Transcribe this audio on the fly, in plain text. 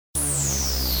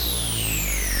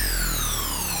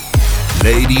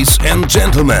Ladies and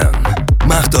Gentlemen,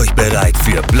 macht euch bereit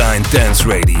für Blind Dance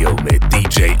Radio mit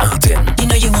DJ Artin. You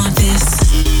know you want this.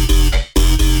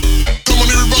 Come on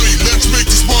everybody, let's make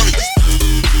this money.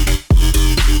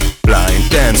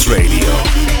 Blind Dance Radio.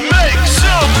 Make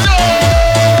some noise!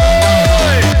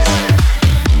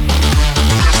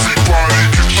 Everybody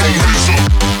get your hands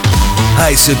up.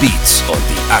 Heiße Beats und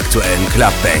die aktuellen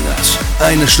Clubbangers.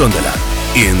 Eine Stunde lang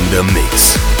in the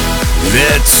Mix.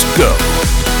 Let's go!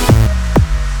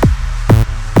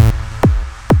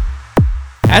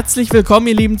 Herzlich willkommen,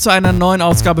 ihr Lieben, zu einer neuen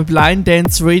Ausgabe Blind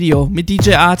Dance Radio mit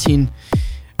DJ Artin.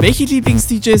 Welche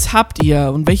Lieblings-DJs habt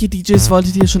ihr und welche DJs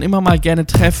wolltet ihr schon immer mal gerne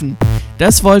treffen?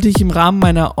 Das wollte ich im Rahmen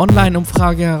meiner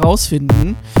Online-Umfrage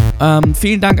herausfinden.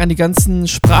 Vielen Dank an die ganzen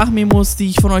Sprachmemos, die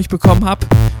ich von euch bekommen habe.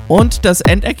 Und das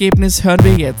Endergebnis hören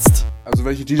wir jetzt. Also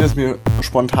welche DJs mir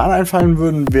spontan einfallen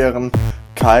würden, wären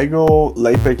Kygo,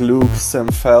 Laidback Luke, Sam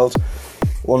Feld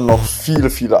und noch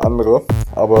viele andere.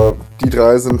 Aber die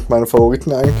drei sind meine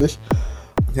Favoriten eigentlich.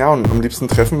 Ja, und am liebsten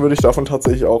treffen würde ich davon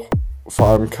tatsächlich auch vor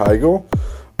allem Kygo.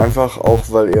 Einfach auch,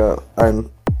 weil er ein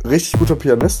richtig guter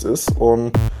Pianist ist.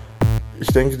 Und ich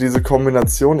denke, diese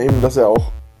Kombination eben, dass er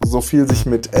auch so viel sich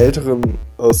mit älteren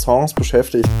Songs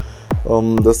beschäftigt,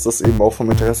 dass das eben auch vom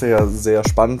Interesse her sehr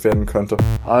spannend werden könnte.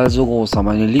 Also Rosa,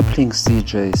 meine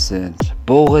Lieblings-DJs sind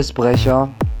Boris Brecher,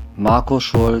 Marco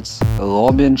Schulz,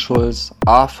 Robin Schulz,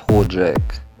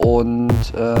 Afrojack und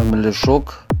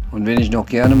LeShook. Und wen ich noch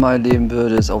gerne mal erleben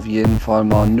würde, ist auf jeden Fall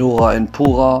mal Nura En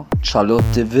Pura, Charlotte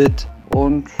de Witt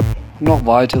und noch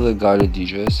weitere geile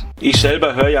DJs. Ich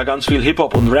selber höre ja ganz viel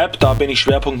Hip-Hop und Rap, da bin ich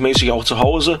schwerpunktmäßig auch zu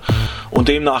Hause und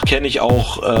demnach kenne ich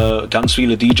auch ganz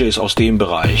viele DJs aus dem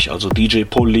Bereich, also DJ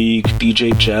Polik,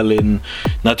 DJ Jalin.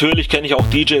 Natürlich kenne ich auch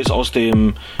DJs aus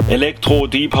dem Elektro,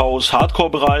 Deep House,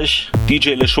 Hardcore-Bereich,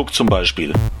 DJ LeShook zum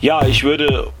Beispiel. Ja, ich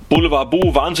würde Boulevard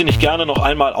Boo wahnsinnig gerne noch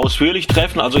einmal ausführlich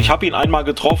treffen, also ich habe ihn einmal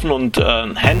getroffen und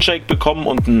ein Handshake bekommen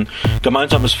und ein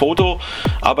gemeinsames Foto,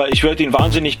 aber ich würde ihn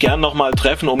wahnsinnig gern nochmal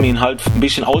treffen, um ihn halt ein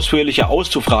bisschen ausführlicher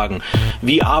auszufragen.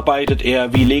 Wie arbeitet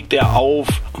er? Wie legt er auf?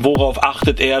 Worauf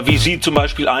achtet er? Wie sieht zum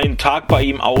Beispiel ein Tag bei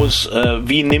ihm aus?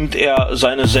 Wie nimmt er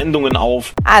seine Sendungen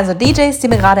auf? Also DJs, die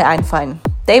mir gerade einfallen.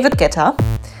 David Guetta,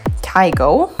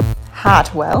 Kygo,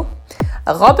 Hardwell,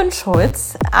 Robin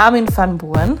Schulz, Armin van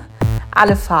Buuren,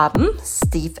 Alle Farben,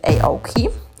 Steve Aoki,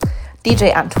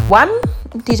 DJ Antoine,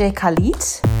 DJ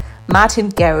Khalid, Martin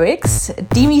Garrix,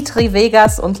 Dimitri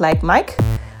Vegas und Like Mike,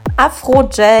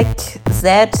 Afrojack,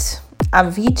 Zed,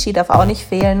 Avicii darf auch nicht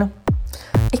fehlen.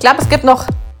 Ich glaube, es gibt noch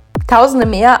tausende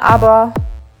mehr, aber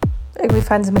irgendwie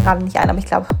fallen sie mir gerade nicht ein. Aber ich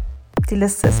glaube, die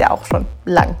Liste ist ja auch schon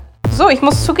lang. So, ich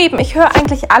muss zugeben, ich höre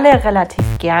eigentlich alle relativ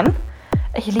gern.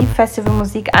 Ich liebe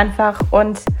Festivalmusik einfach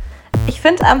und ich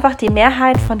finde einfach, die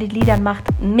Mehrheit von den Liedern macht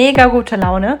mega gute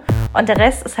Laune und der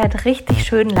Rest ist halt richtig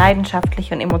schön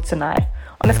leidenschaftlich und emotional.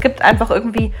 Und es gibt einfach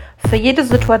irgendwie für jede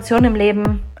Situation im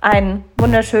Leben einen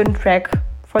wunderschönen Track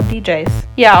von DJs.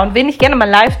 Ja, und wen ich gerne mal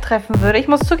live treffen würde, ich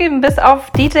muss zugeben, bis auf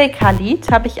DJ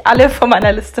Khalid habe ich alle von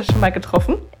meiner Liste schon mal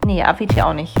getroffen. Nee, Avicii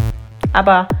auch nicht.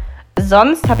 Aber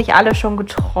sonst habe ich alle schon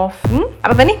getroffen.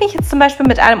 Aber wenn ich mich jetzt zum Beispiel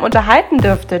mit einem unterhalten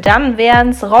dürfte, dann wären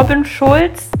es Robin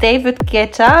Schulz, David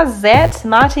Guetta, Zed,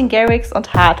 Martin Garrix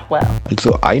und Hardwell.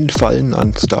 Also einfallen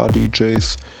an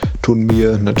Star-DJs tun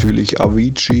mir natürlich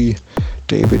Avicii,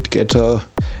 David Guetta,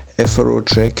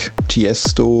 Afrojack,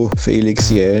 Tiesto, Felix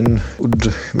Jähn und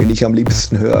wen ich am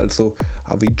liebsten höre, also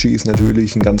Avicii ist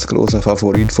natürlich ein ganz großer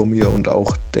Favorit von mir und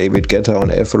auch David Guetta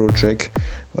und Afrojack,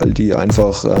 weil die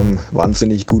einfach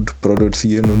wahnsinnig gut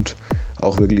produzieren und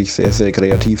auch wirklich sehr, sehr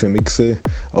kreative Mixe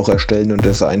auch erstellen und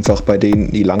das einfach bei denen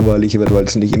nie langweilig wird, weil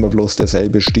es nicht immer bloß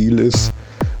derselbe Stil ist.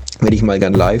 Wenn ich mal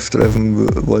gern live treffen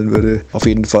wollen würde, auf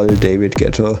jeden Fall David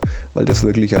Guetta, weil das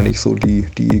wirklich eigentlich so die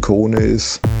Ikone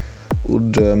ist.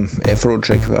 Und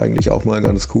Afrojack wäre eigentlich auch mal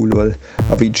ganz cool, weil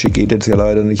Avicii geht jetzt ja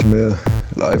leider nicht mehr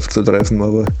live zu treffen,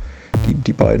 aber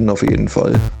die beiden auf jeden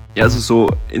Fall. Ja, also so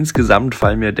insgesamt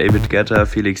fallen mir David Guetta,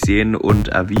 Felix Jähn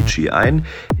und Avicii ein.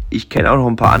 Ich kenne auch noch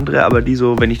ein paar andere, aber die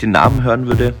so, wenn ich den Namen hören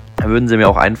würde, dann würden sie mir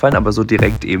auch einfallen, aber so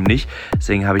direkt eben nicht.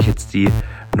 Deswegen habe ich jetzt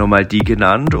nochmal die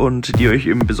genannt und die euch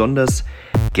eben besonders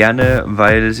gerne,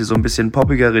 weil sie so ein bisschen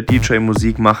poppigere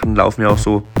DJ-Musik machen, laufen ja auch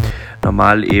so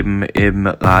normal eben im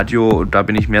Radio und da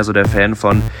bin ich mehr so der Fan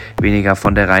von, weniger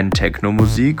von der reinen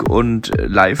Techno-Musik und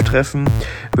Live-Treffen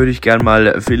würde ich gern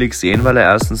mal Felix sehen, weil er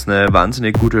erstens eine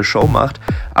wahnsinnig gute Show macht,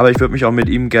 aber ich würde mich auch mit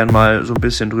ihm gern mal so ein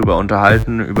bisschen drüber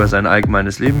unterhalten, über sein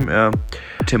allgemeines Leben. Er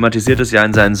thematisiert es ja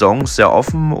in seinen Songs sehr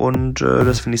offen und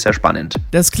das finde ich sehr spannend.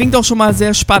 Das klingt auch schon mal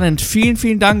sehr spannend. Vielen,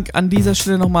 vielen Dank an dieser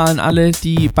Stelle nochmal an alle,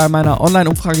 die bei meiner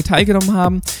Online-Umfrage teilgenommen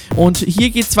haben. Und hier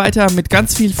geht's weiter mit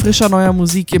ganz viel frischer neuer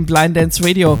Musik im Blind Dance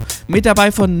Radio. Mit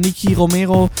dabei von Nicky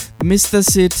Romero, Mr.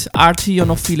 Sid, RT und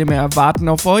noch viele mehr warten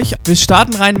auf euch. Wir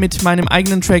starten rein mit meinem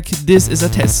eigenen Track This Is a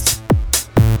Test.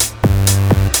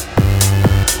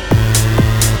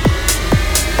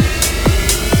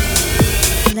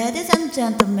 Ladies and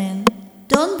gentlemen,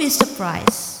 don't be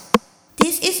surprised.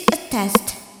 This is a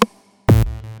test.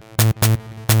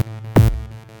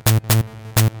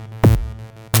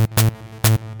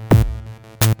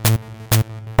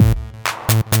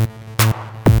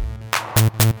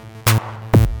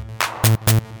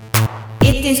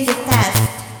 It is the test.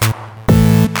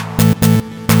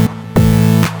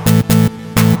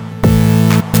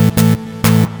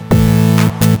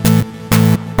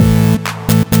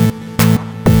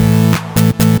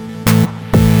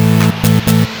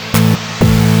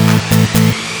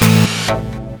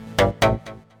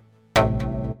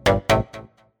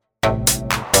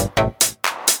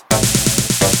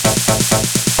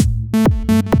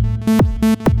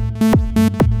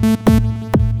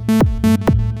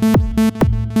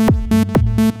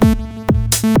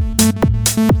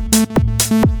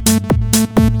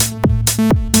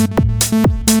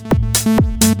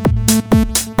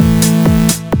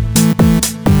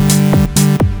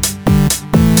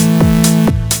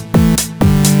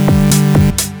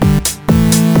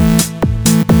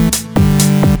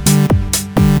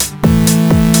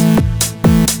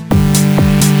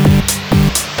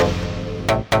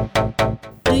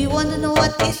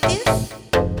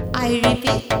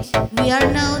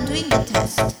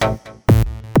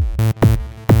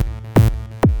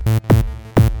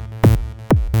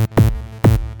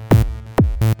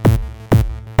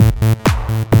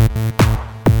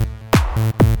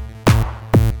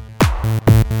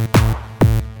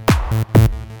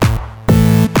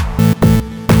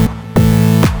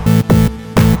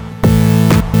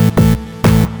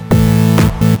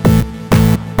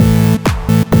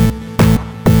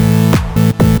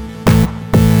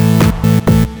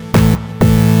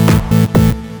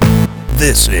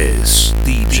 This is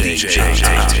DJ.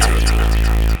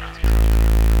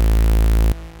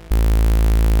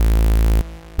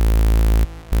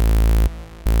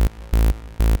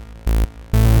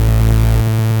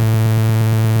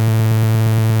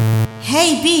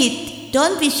 Hey Beat,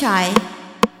 don't be shy.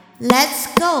 Let's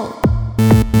go.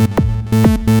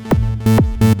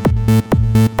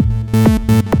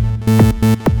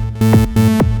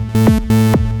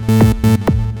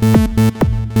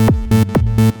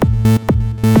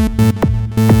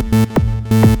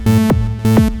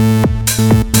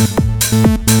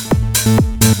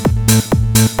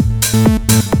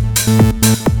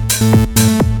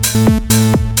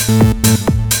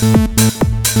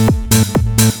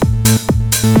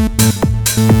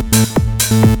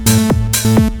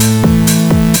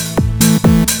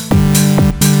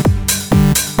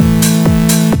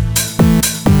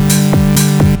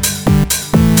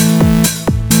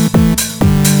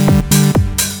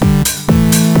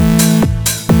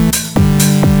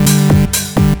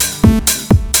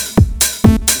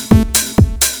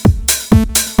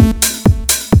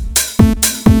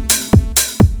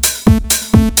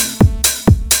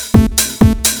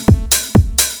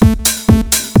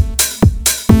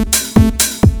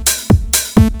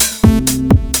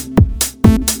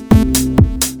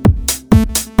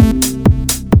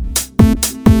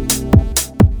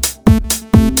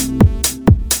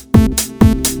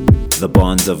 The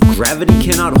bonds of gravity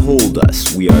cannot hold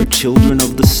us. We are children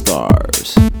of the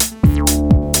stars.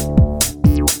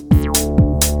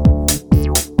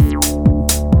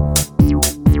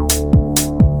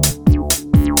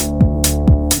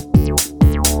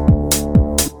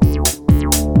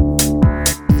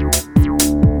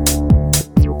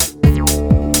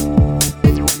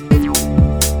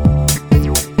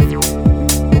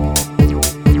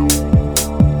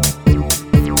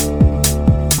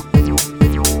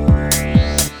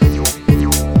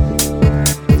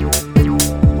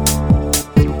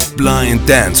 Blind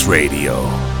Dance Radio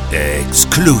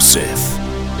exclusive.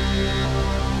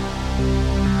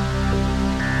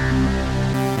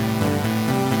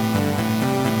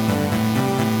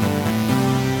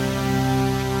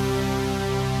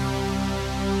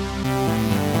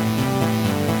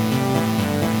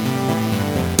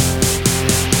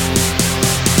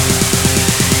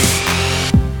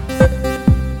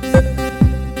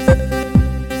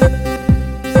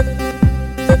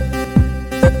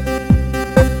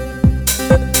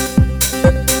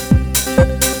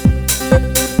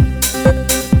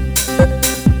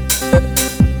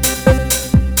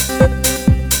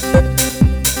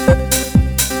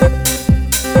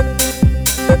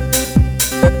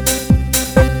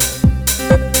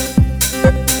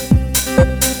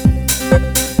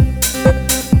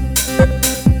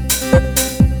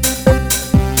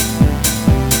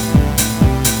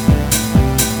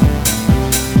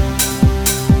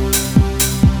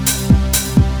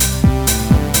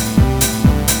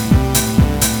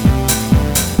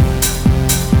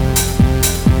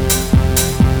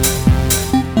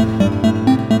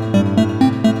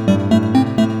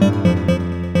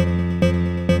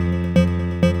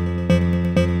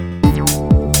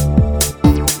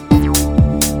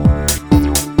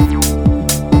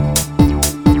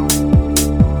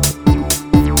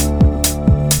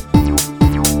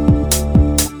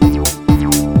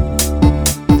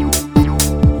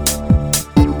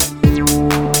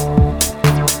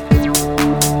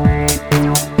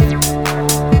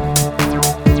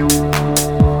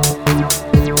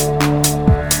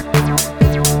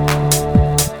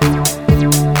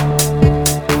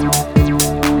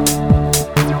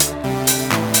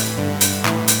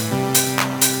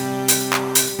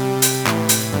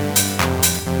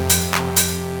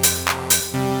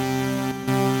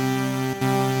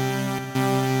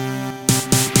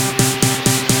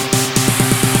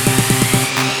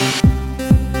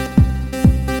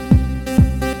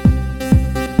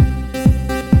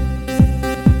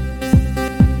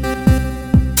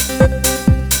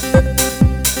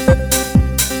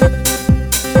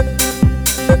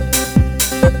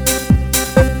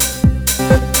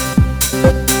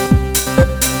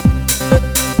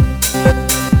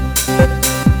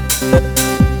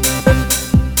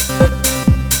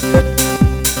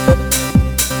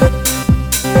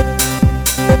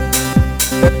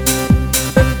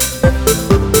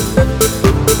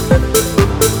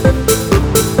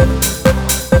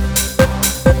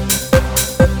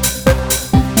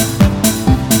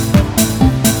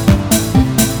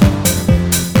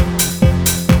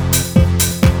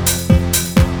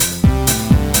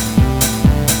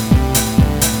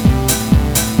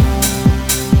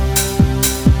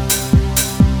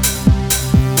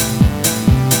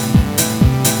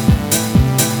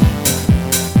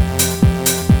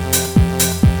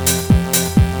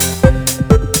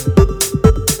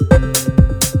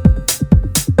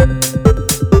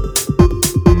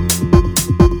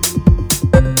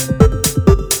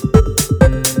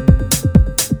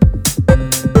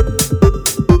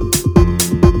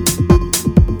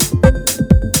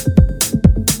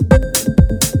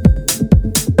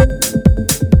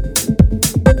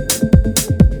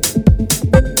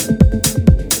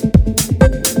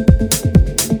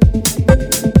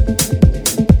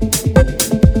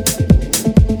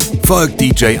 Folgt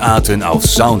DJ Arten auf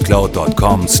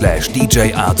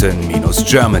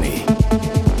soundcloud.com/djarten-germany.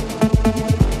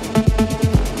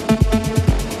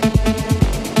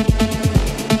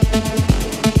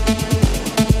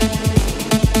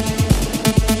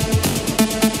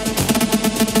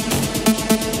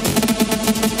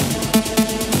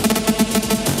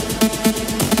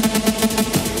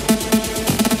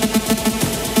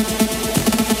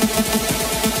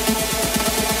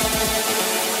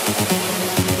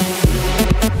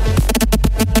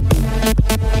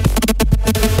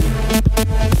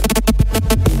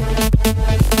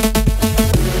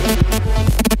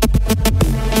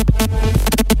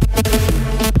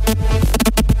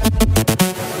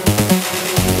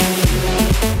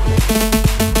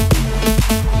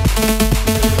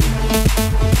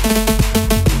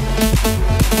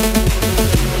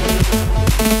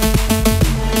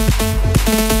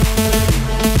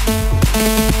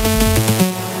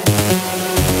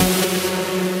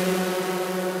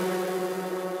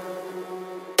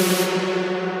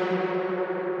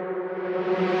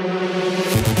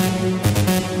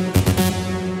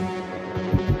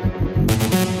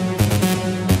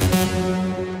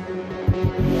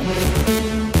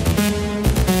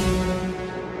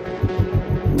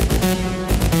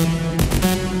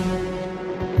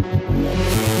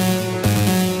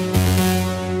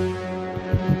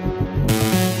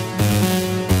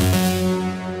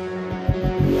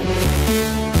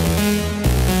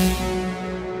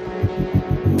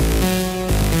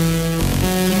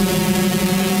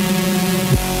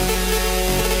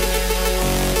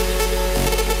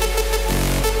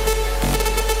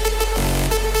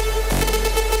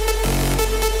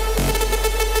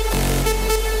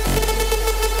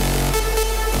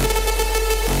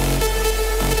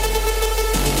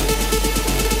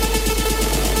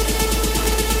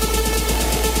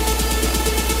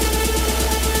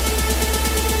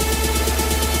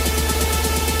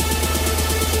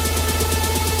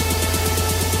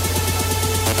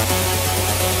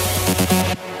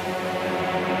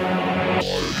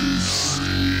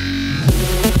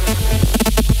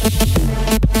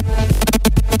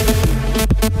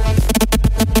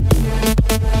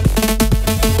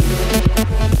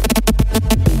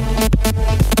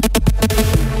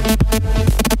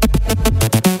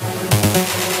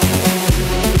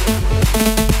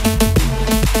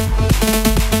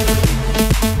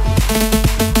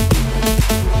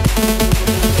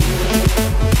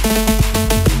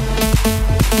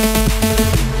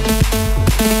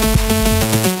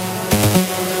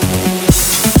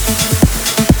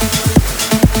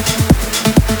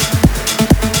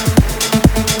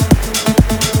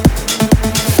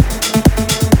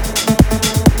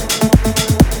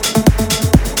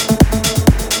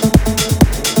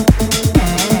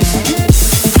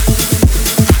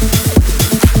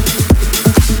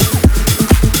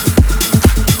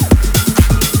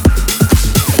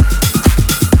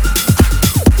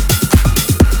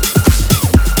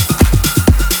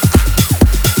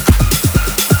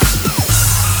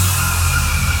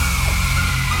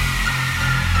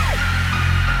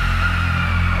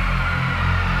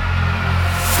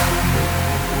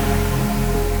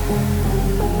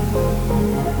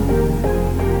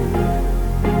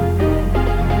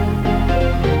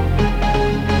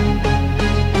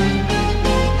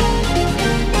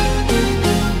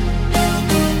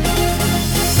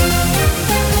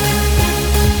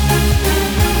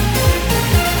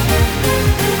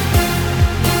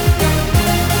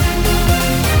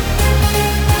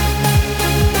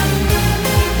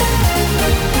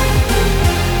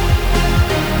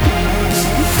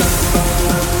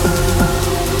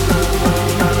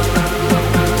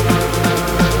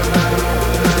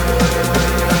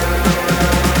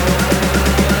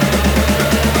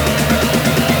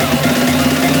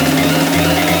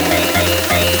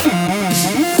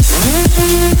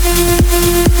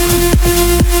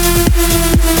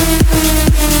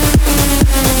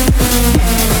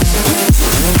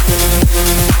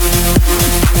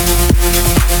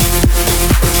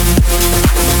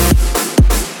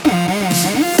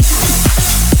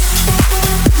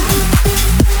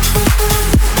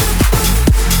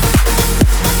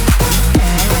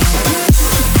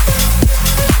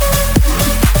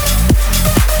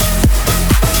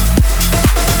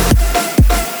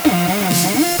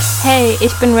 Hey,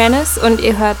 ich bin Rennis und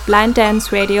ihr hört Blind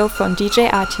Dance Radio von DJ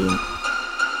Artin.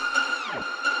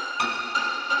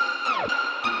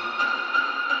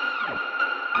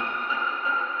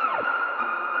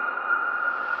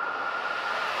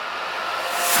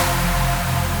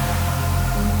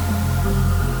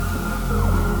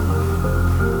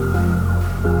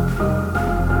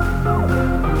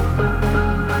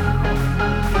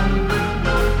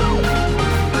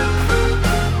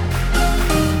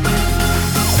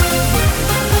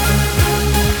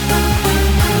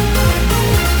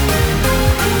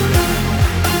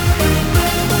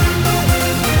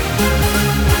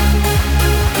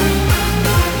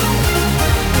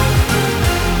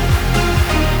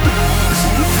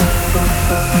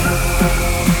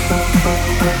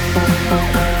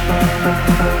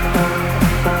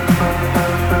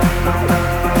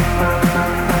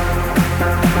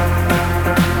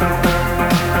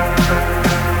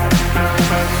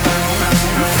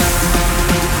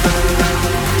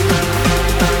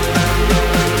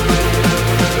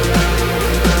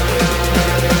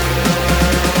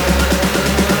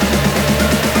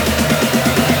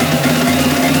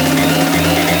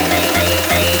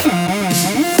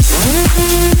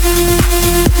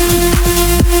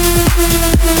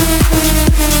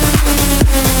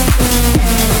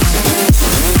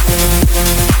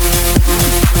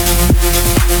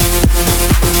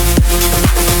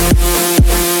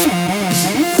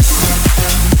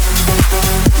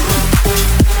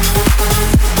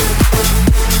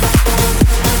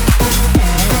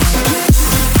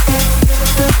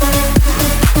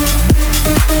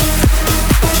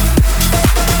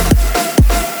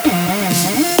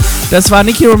 Das war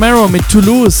Nicky Romero mit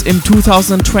Toulouse im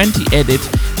 2020 Edit.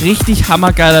 Richtig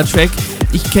hammergeiler Track.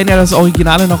 Ich kenne ja das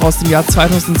Originale noch aus dem Jahr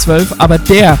 2012, aber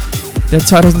der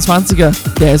 2020er,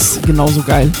 der ist genauso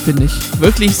geil, finde ich.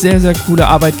 Wirklich sehr, sehr coole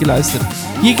Arbeit geleistet.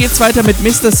 Hier geht's weiter mit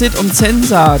Mr. Sid und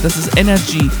Zensa. Das ist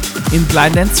Energy in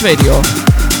Blind Dance Radio.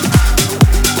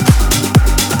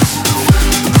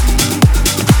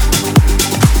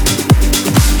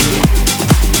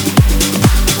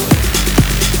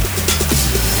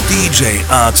 DJ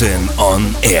Artin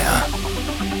on Air.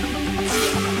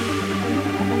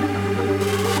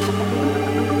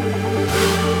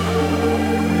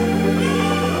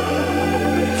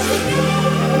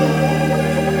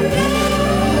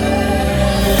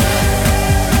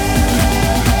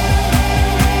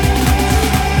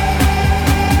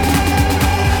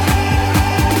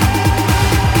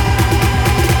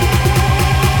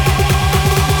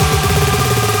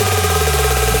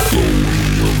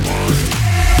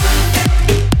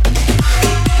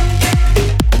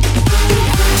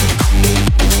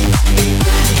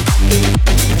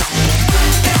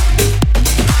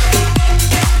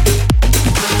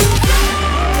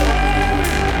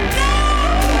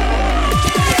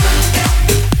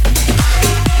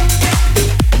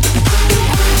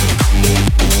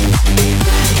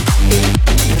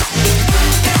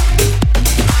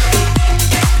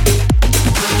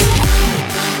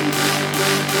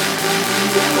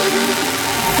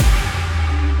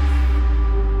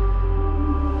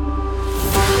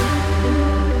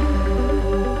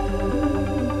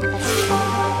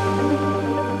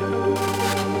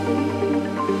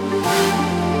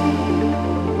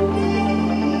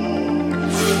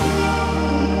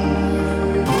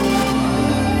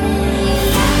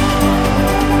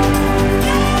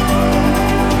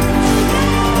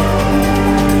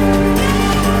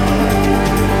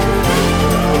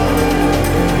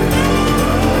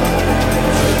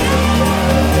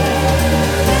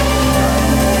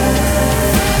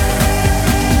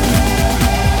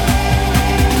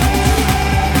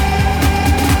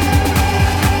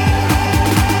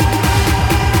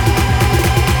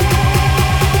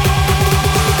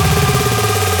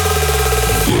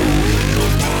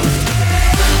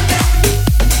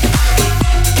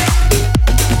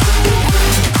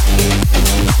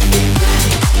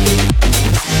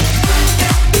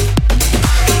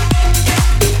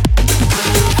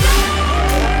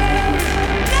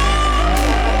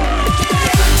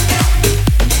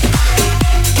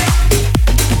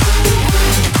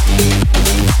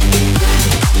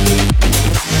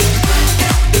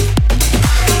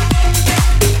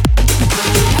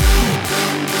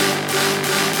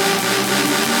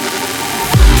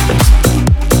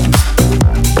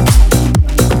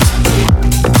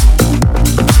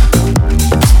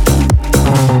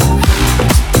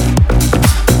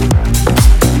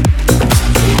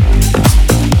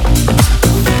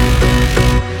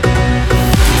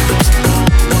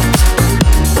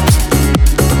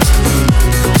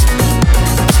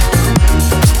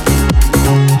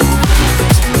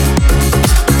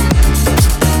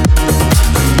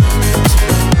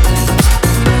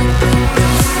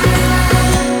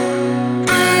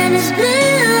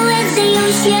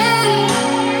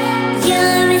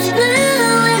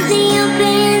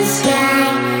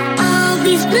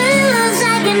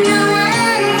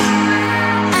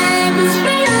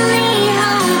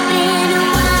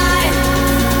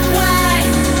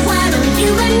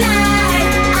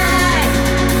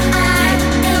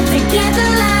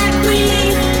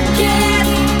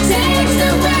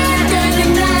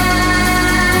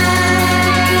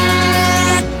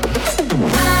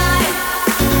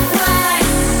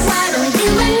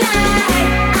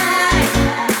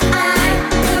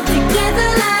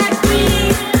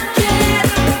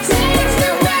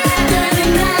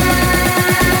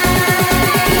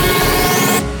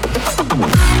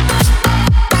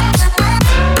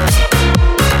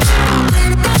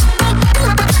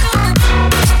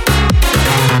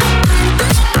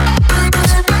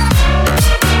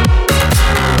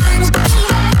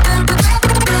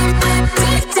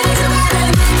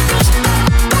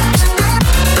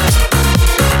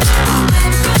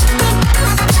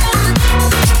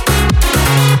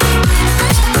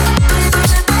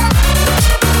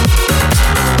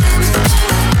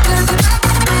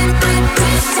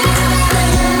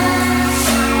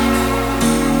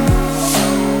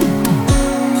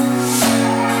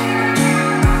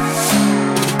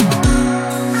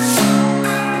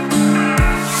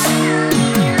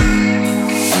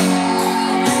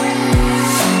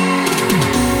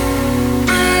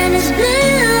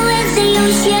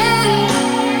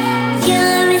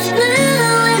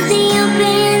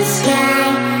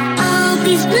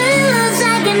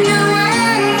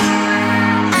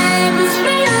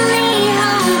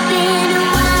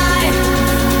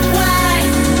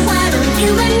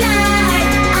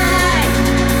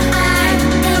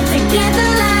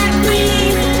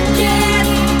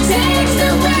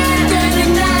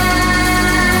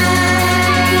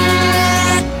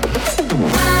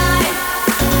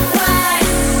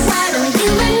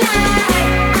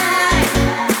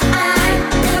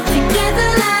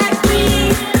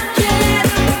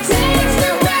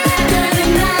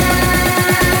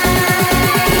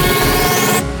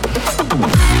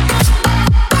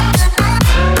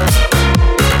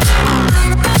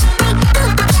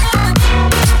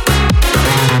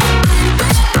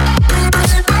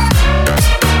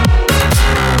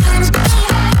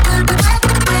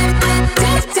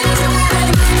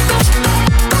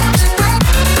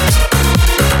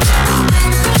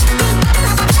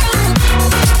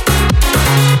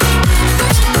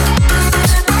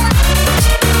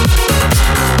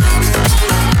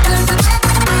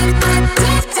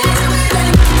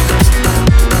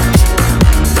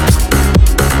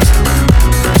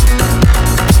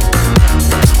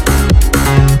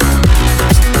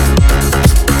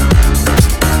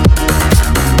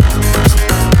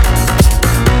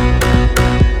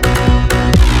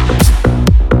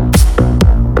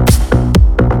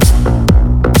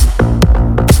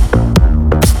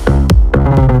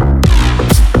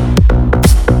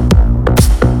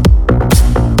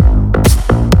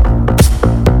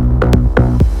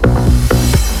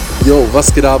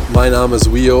 was geht ab? Mein Name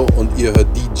ist Wio und ihr hört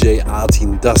DJ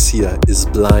Artin. Das hier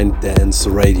ist Blind Dance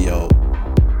Radio.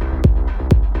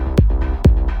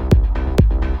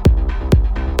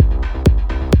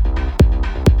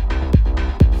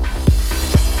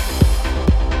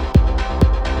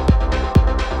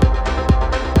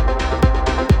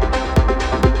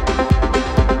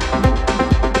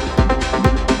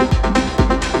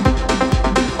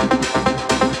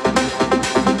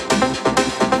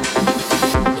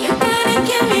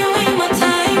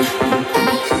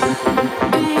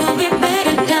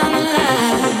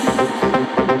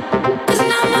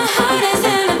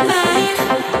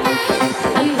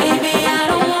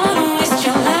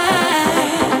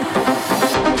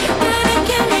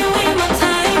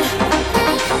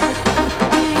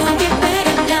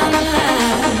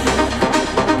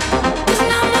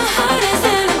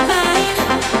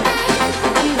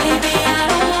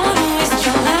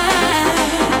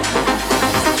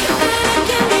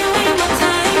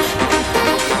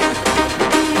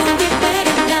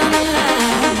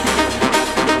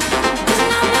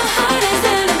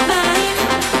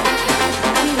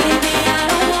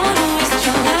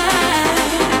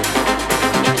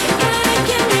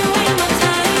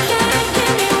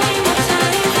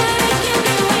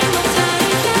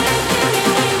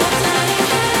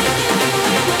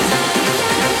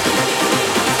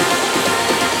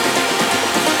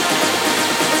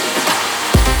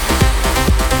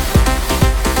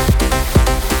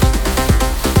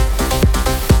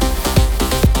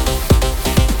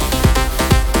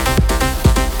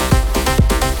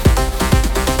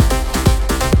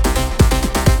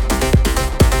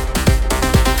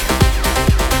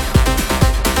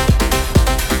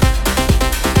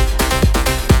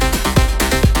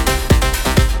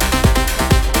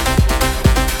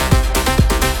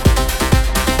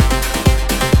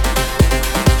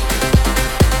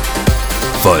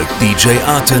 Folgt DJ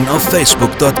Artin auf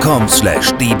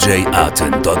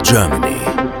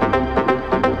facebook.com/djartin.germany.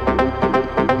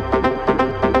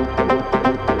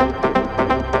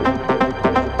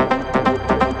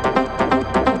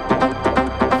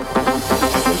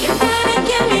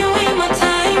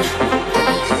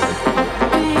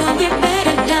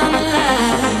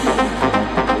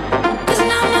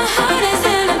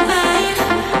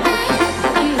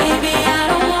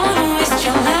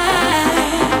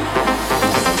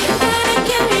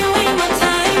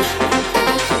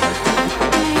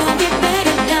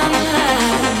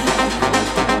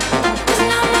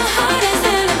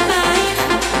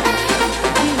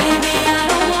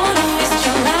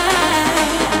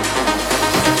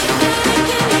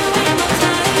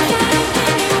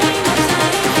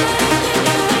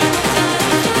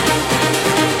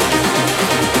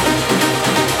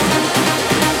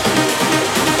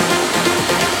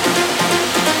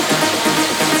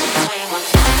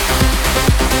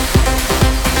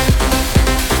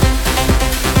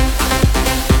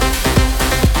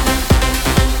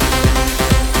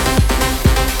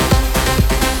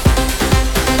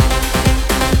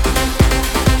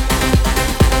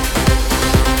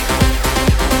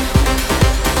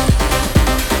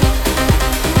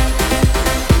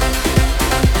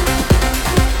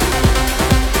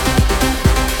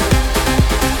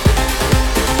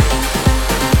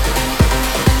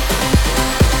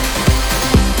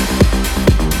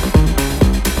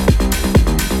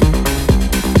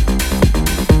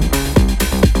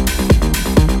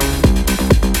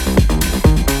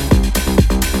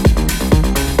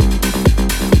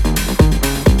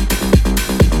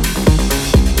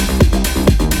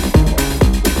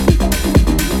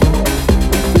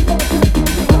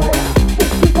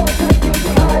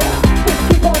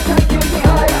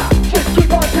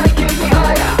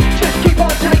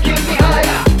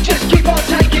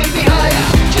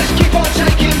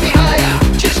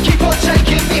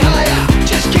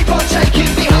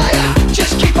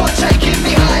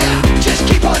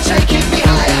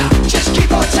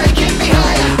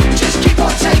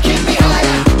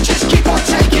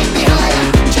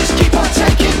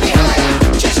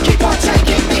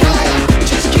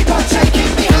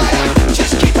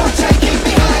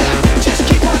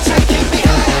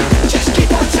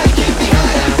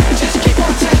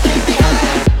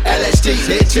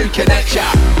 to connect ya.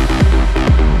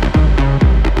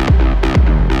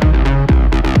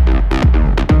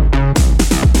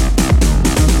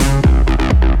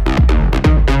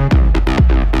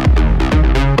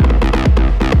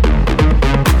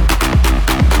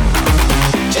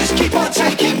 Just keep on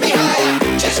taking me higher.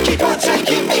 Just keep on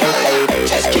taking me higher.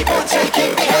 Just keep on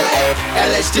taking me higher.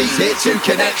 LSD's here to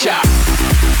connect ya.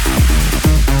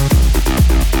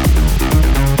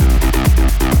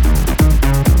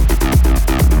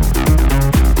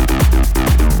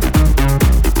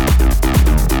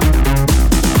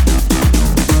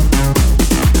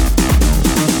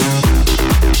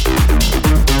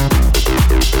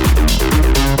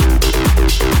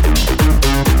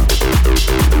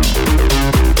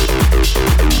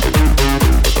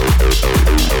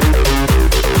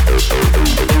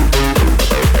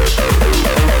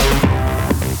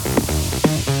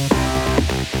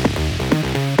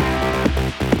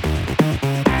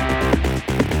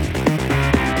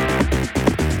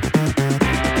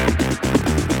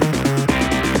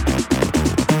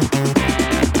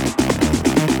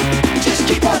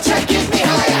 taking me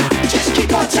higher. Just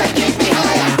keep on taking me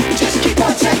higher. Just keep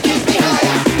on taking me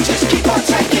higher. Just keep on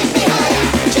taking me higher.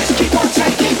 Just keep on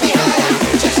taking me higher.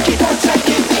 Just keep on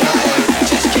taking me higher.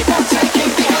 Just keep on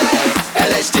taking me higher.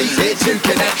 LSD's here to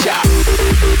connect ya.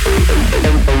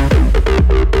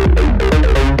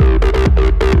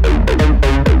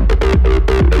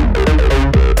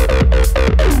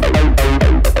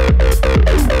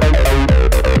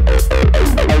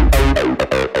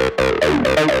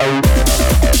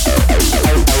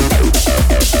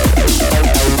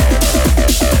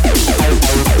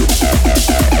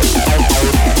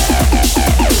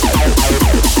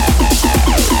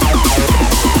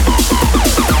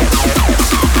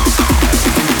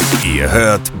 Ihr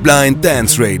hört Blind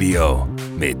Dance Radio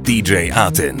mit DJ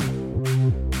Artin.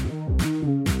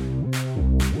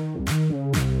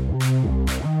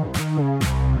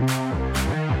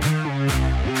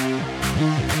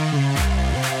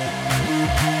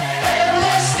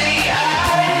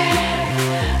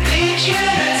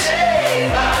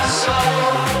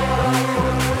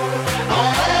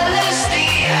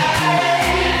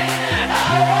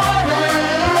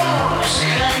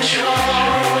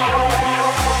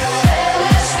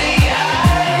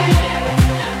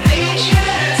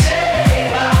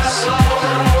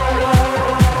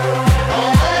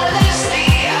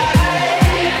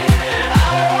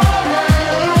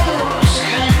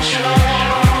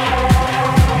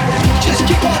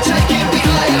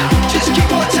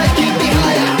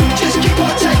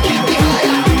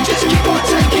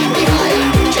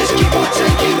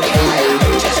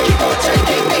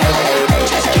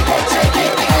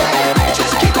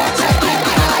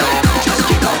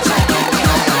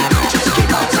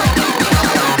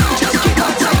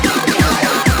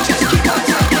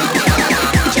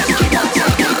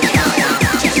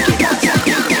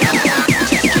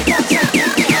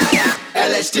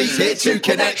 LSD's here to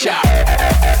connect ya.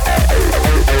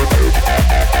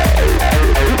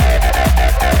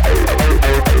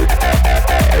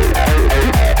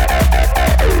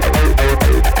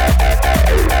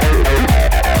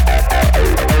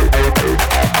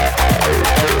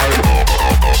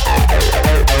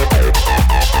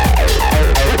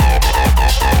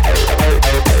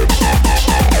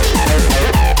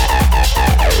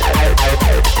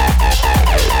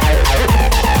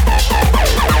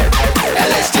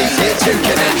 LSD's here to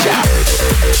connect ya.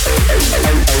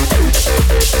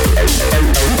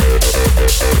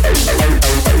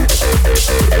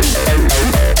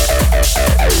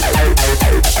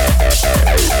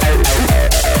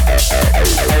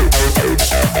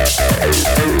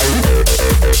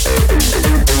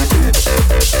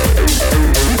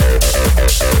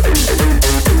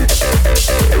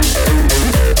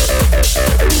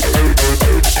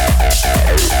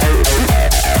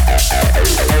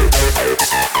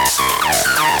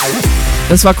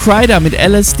 Das war Kryder mit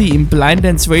LSD im Blind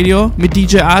Dance Radio mit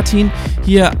DJ Artin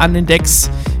hier an den Decks.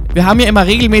 Wir haben ja immer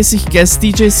regelmäßig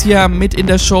Guest-DJs hier mit in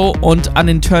der Show und an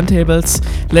den Turntables.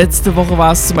 Letzte Woche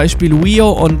war es zum Beispiel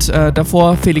Wio und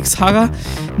davor Felix Harrer.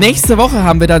 Nächste Woche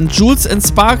haben wir dann Jules &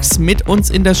 Sparks mit uns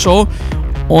in der Show.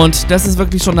 Und das ist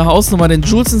wirklich schon eine Hausnummer, denn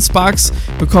Jules & Sparks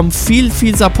bekommen viel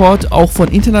Support, auch von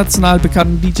international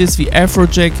bekannten DJs wie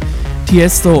Afrojack,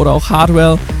 Tiesto oder auch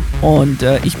Hardwell. Und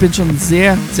ich bin schon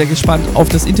sehr gespannt auf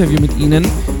das Interview mit ihnen.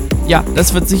 Ja,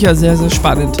 das wird sicher sehr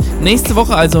spannend. Nächste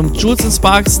Woche also Jules &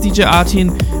 Sparks, DJ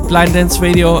Artin, Blind Dance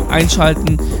Radio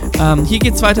einschalten. Hier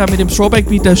geht's weiter mit dem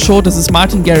Throwback-Beat der Show. Das ist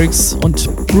Martin Garrix und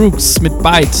Brooks mit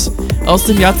Bite aus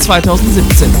dem Jahr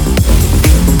 2017.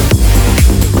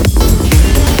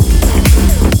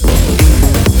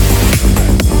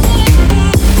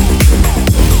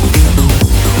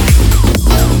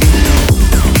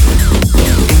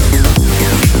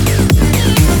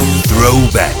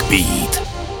 Throwback Beat.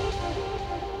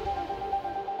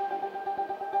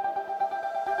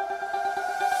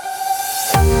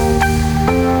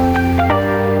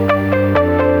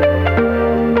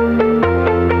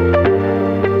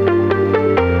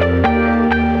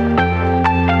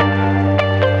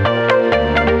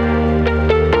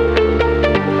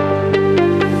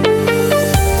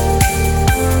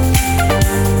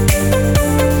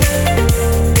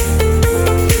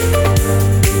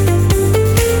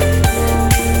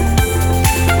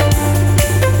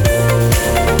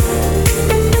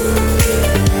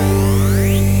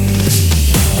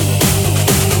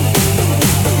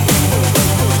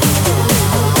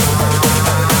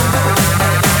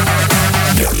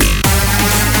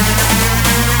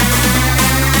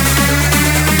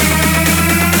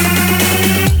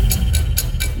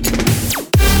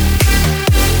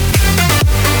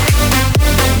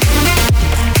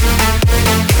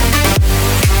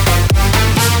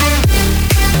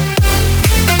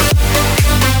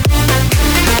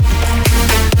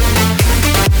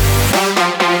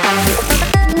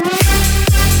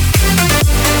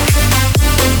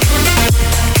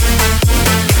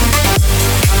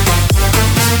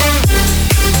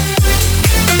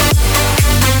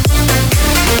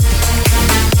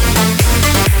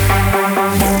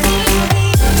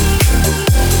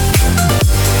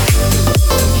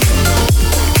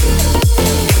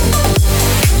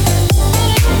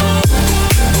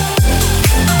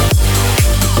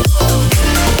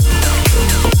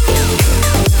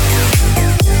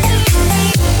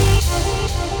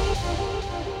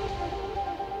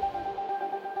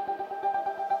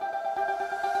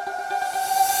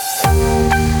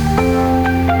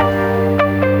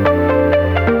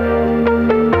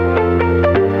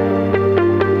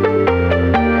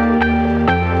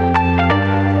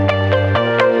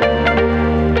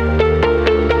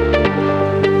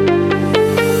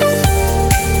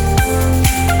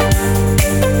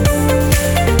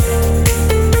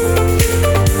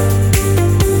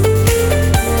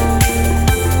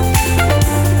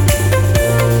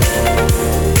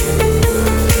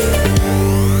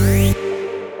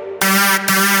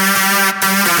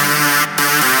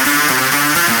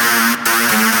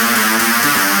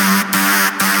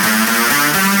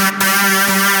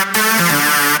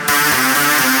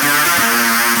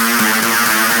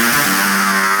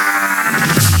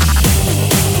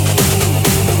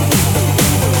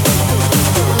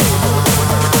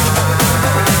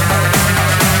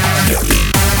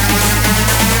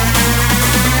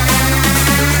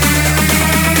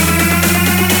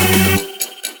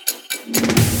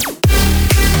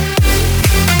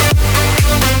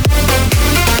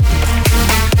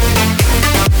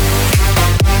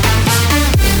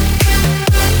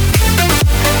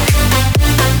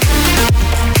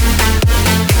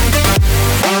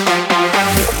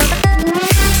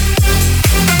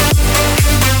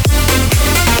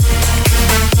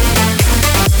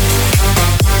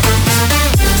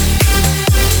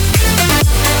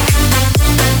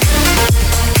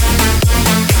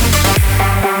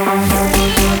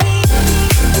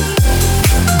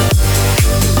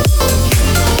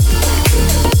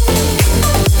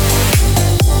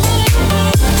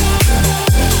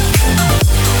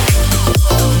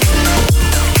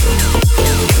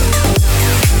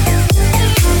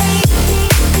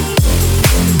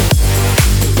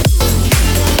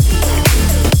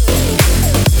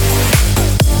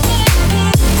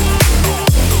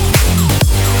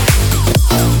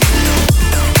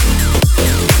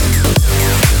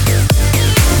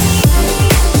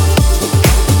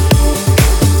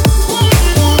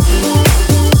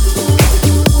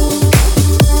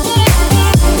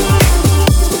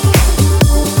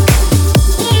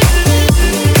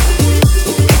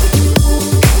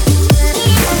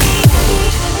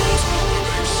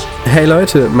 Hey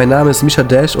Leute, mein Name ist Misha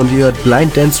Dash und ihr hört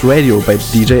Blind Dance Radio bei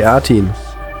DJ Artin.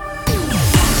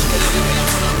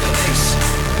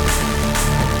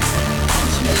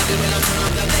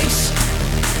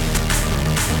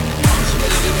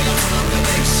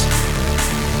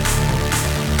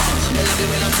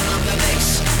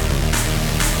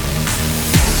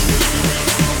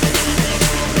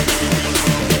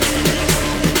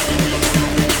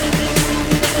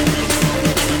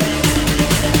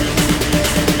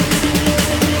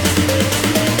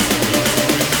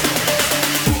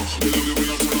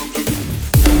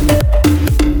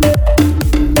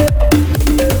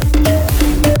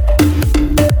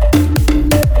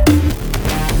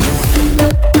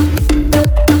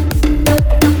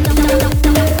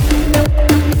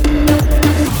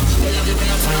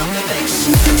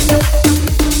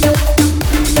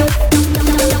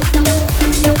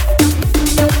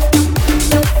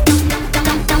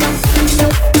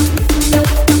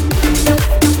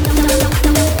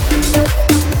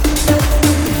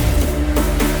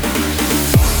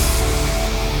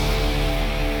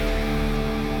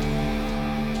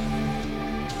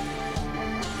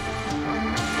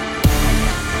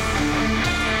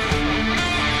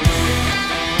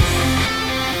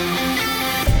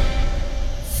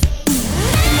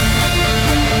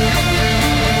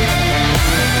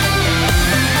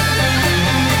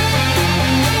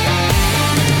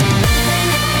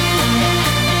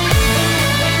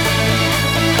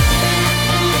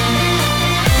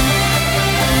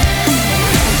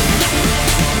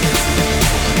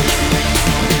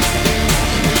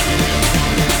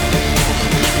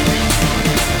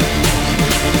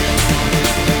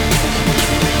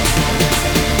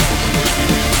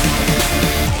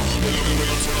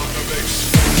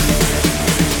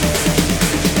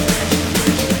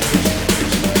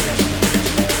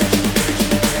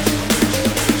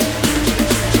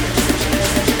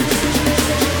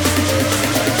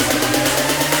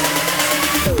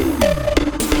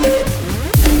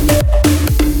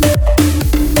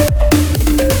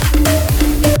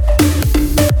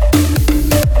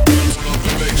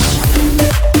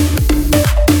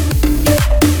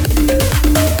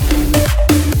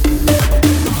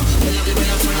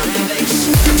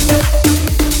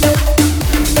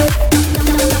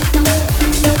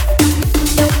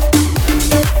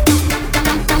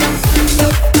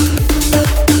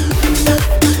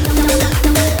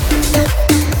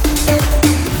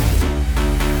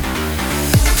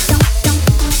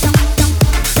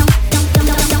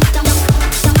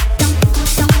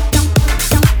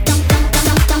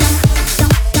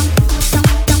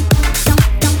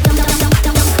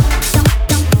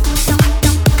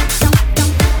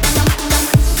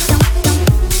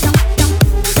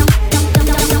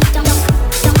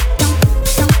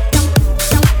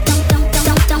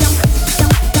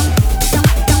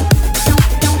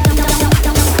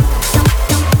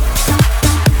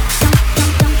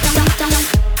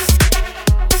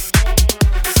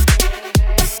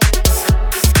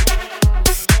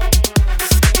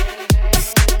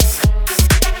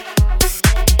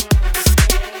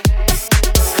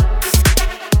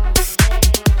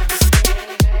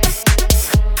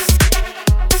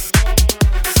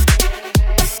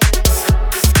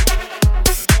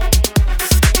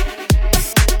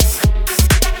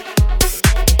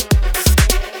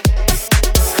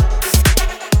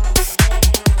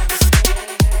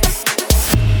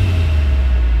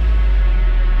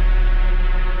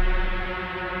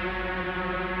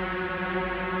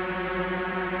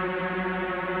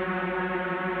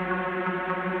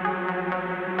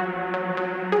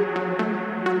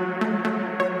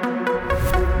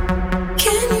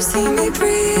 see me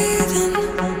breathing,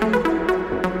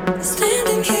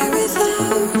 standing here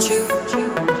without you.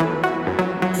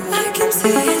 I can see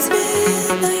it's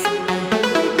midnight.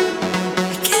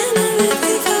 I cannot live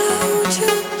without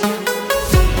you.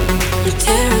 I'm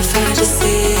terrified to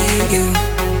see you,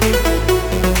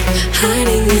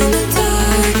 hiding in the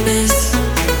darkness,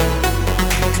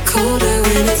 colder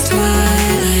when it's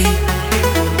twilight.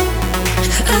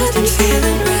 I've been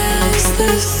feeling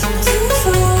restless, too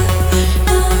far.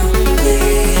 I'm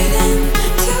bleeding.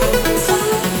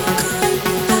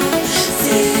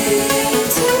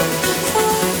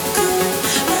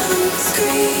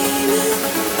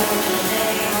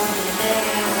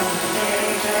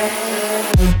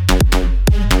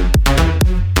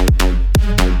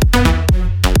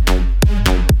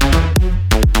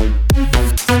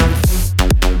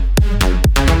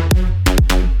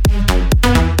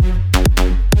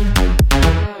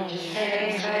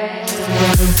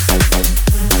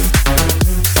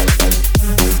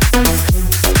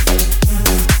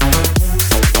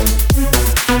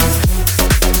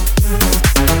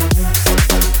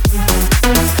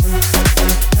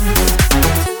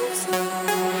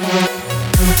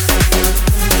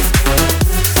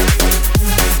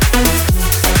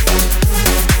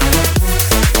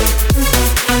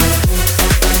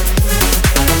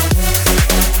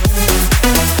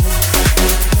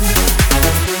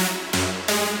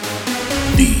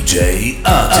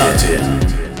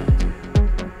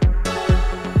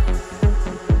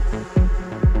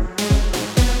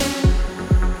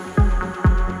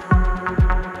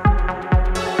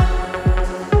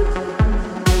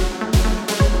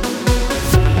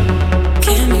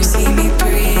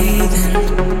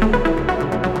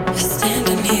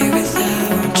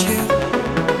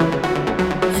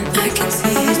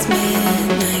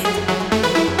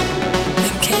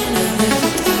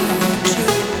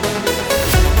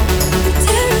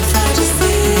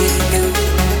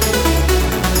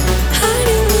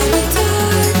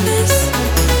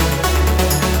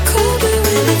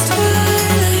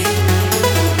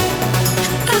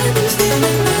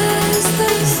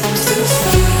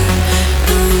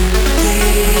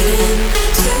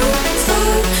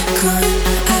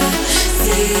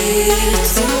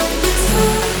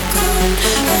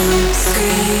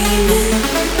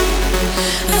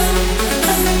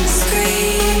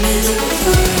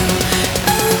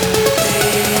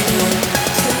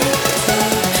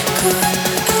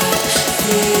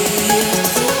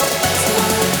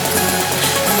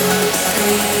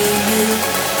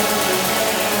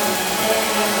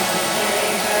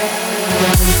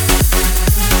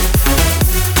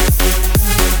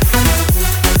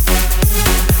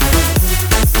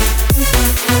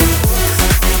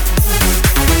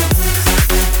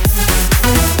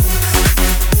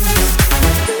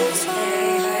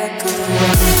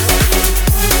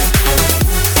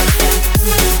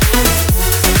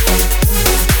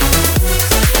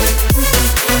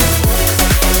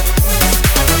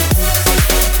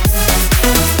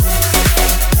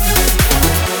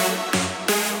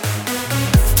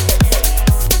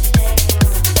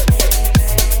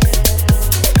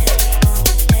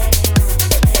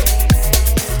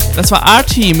 Das war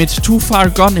Artie mit Too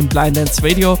Far Gone im Blind Dance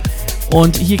Radio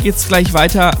und hier geht's gleich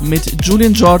weiter mit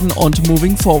Julian Jordan und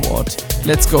Moving Forward.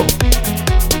 Let's go!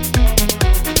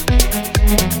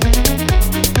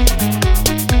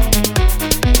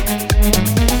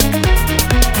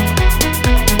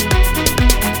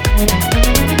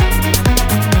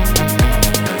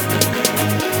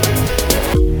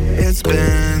 It's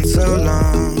been so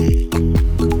long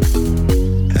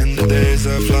and the days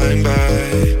are flying by.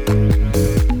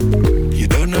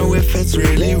 If it's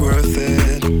really worth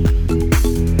it,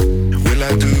 will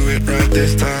I do it right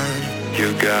this time?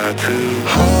 You got to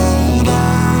hold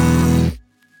on.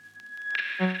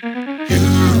 You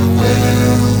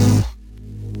will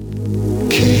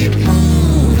keep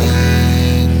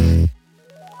moving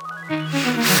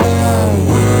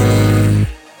forward.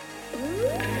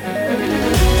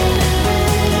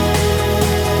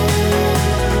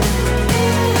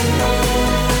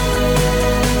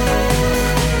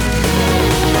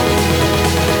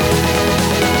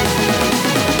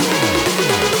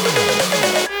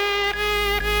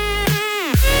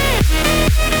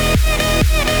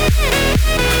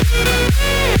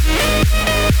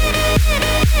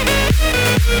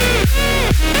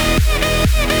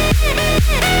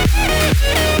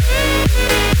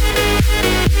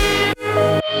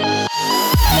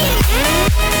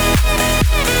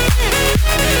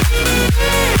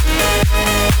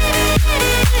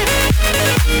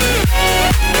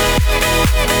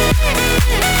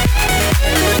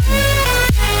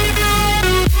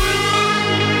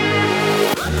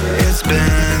 It's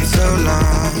been so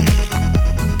long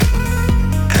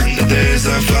and the days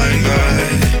are flying by.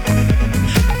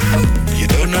 You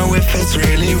don't know if it's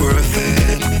really worth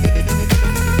it.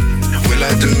 Will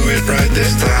I do it right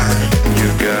this time?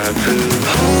 You got to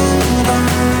hold on.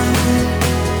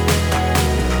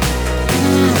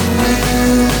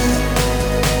 You will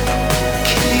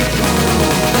keep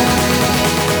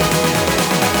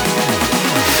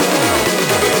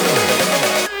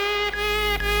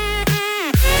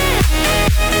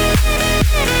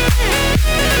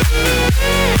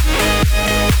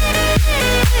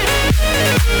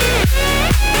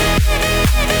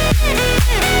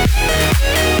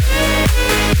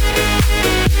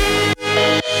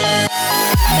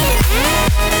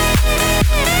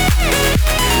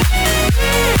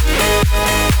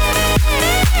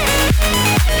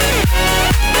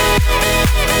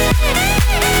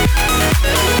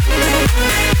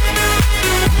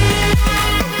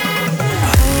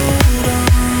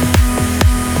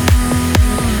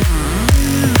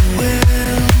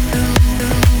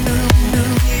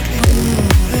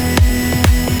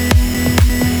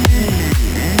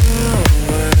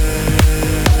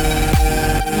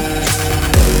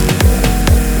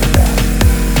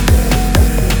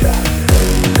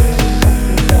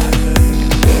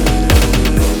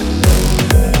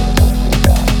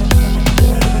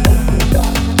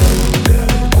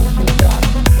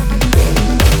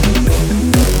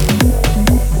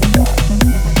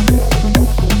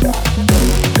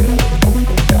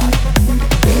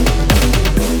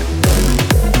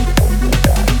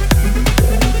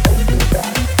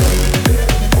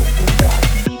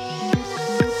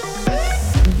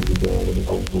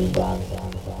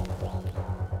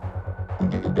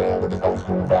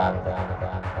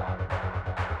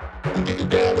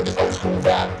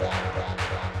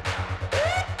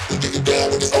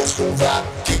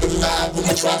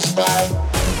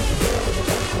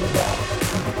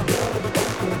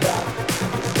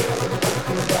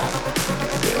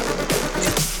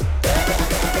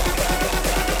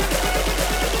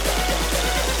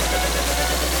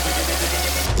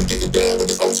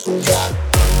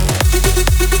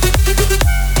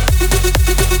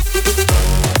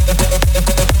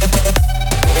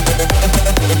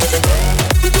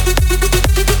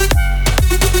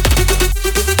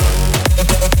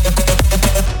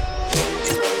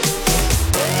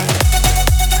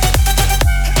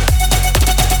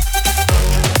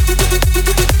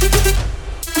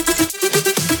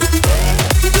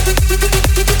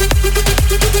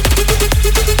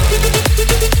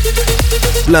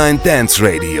Blind Dance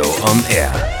Radio on Air.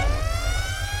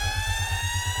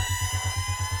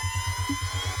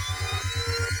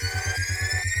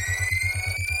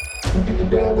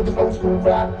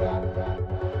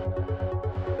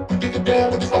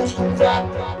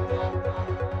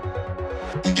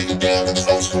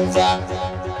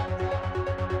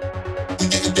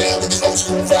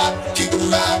 Keep it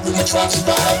alive when the trap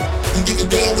survive. We get it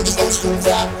down with this old school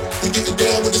vibe. We get it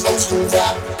down with this old school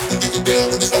vibe. We get it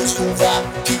down with this old school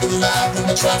vibe. Keep it alive when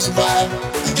the trap survive.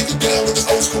 We get it down with this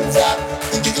old school vibe.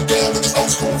 We get it down with this old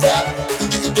school vibe. We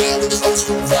get it down with this old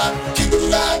school vibe. Keep it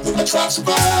alive when the trap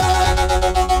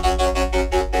survive.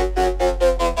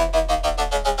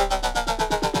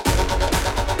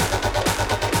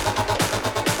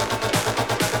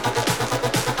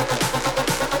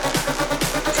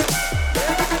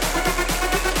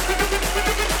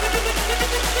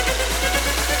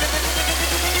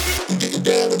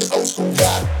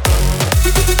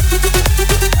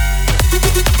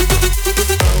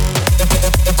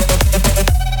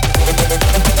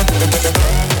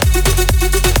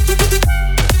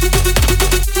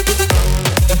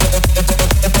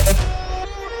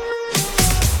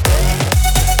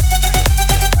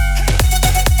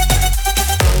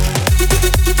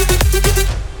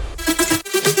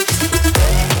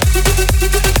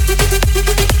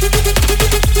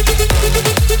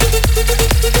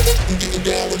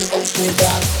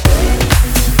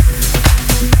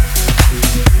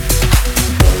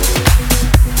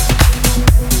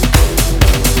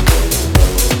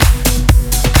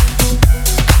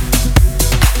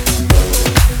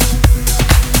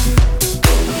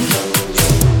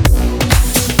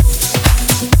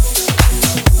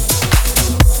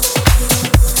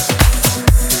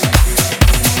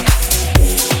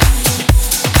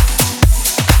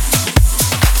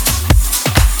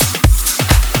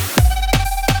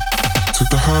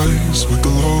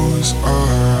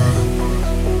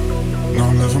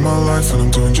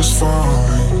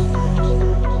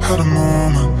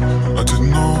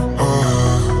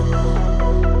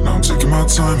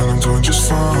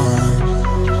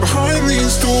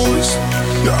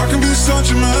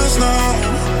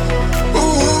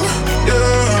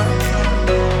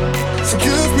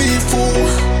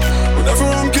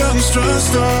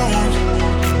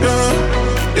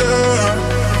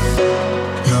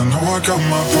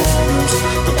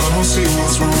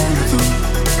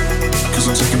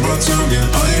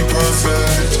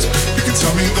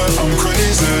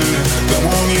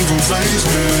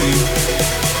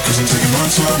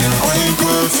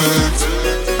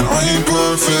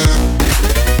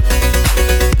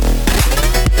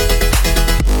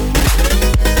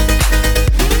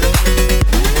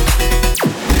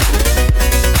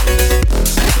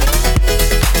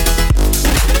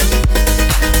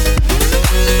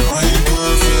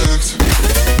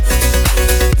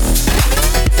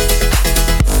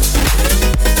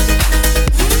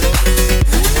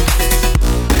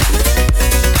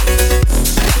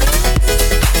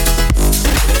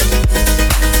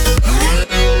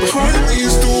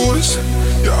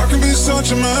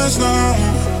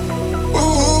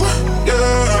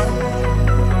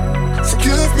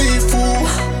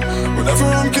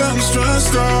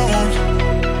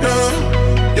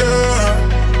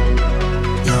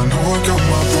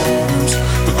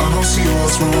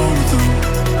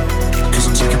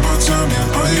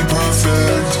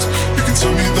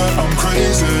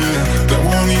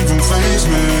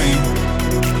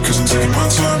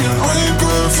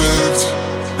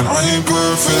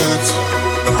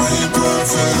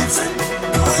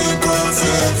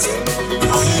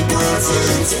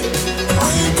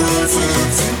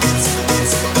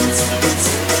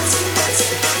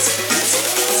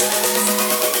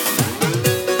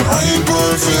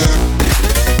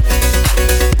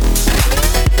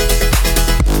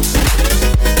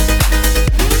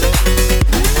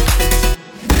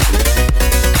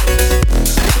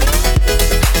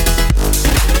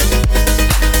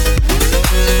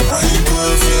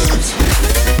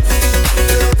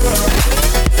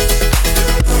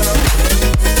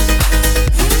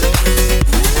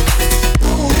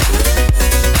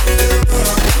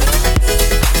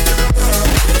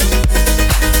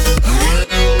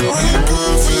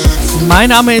 Mein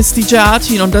Name ist DJ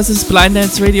Artin und das ist Blind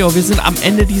Dance Radio. Wir sind am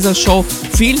Ende dieser Show.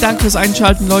 Vielen Dank fürs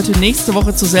Einschalten, Leute. Nächste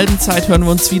Woche zur selben Zeit hören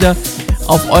wir uns wieder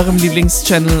auf eurem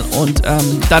Lieblingschannel und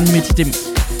dann mit dem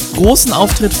großen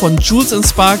Auftritt von Jules and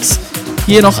Sparks.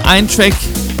 Hier noch ein Track,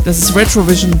 das ist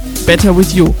Retrovision, Better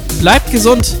With You. Bleibt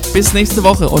gesund, bis nächste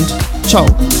Woche und ciao.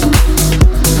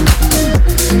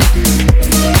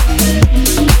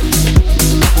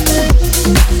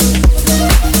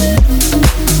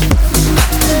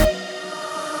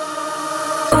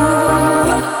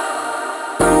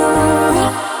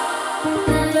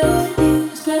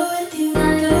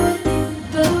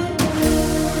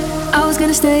 was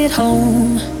gonna stay at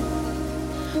home.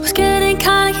 Was getting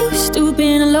kinda used to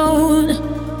being alone.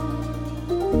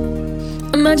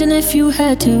 Imagine if you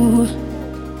had to.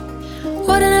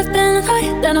 Wouldn't have been the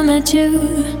night that I met you.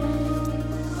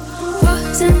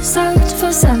 Was in search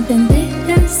for something,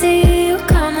 didn't see you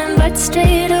coming, but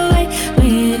straight away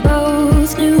we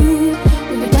both knew.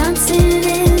 We were dancing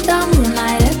in the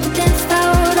moonlight, everything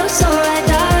felt oh so right,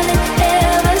 darling.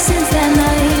 Ever since that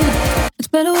night, it's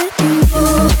better with you.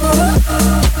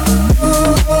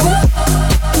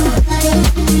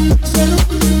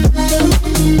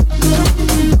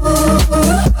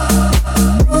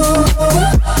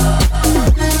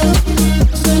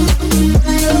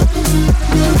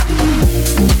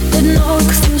 Didn't know it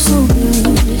could feel so good,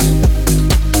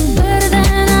 better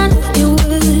than I knew you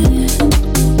would.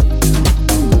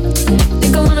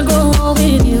 Think I wanna go home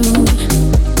with you,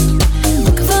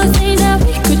 looking for the things that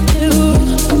we could do.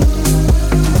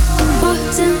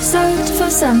 Was in search for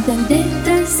something,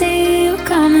 didn't see you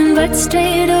coming, but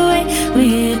straight away we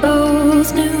both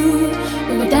knew.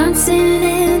 We were dancing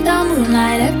in the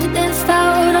moonlight, everything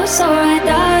felt oh so right,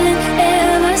 darling.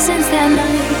 Ever since that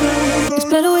night, it's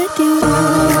better with you.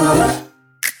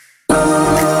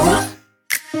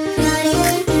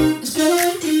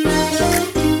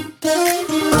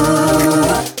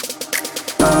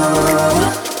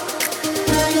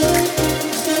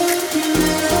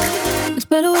 It's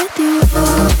better with you.